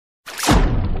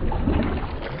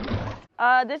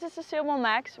This is the Sailmon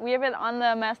Max. We have it on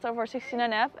the mast of our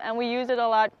 69F and we use it a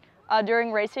lot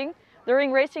during racing.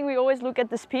 During racing we always look at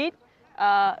the speed,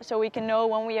 so we can know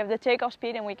when we have the takeoff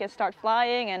speed and we can start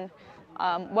flying, and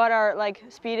what our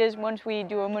speed is once we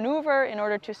do a maneuver in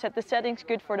order to set the settings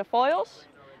good for the foils.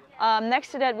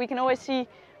 Next to that we can always see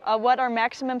what our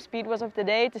maximum speed was of the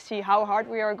day to see how hard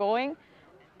we are going.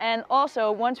 And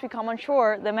also once we come on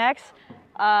shore, the Max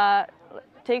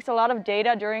takes a lot of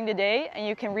data during the day and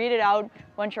you can read it out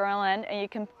once you're on land, and you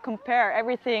can compare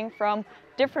everything from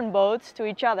different boats to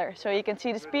each other. So you can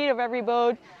see the speed of every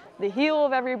boat, the heel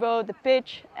of every boat, the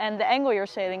pitch and the angle you're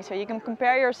sailing. So you can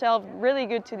compare yourself really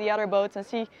good to the other boats and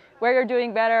see where you're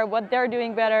doing better, what they're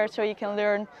doing better, so you can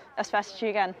learn as fast as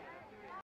you can.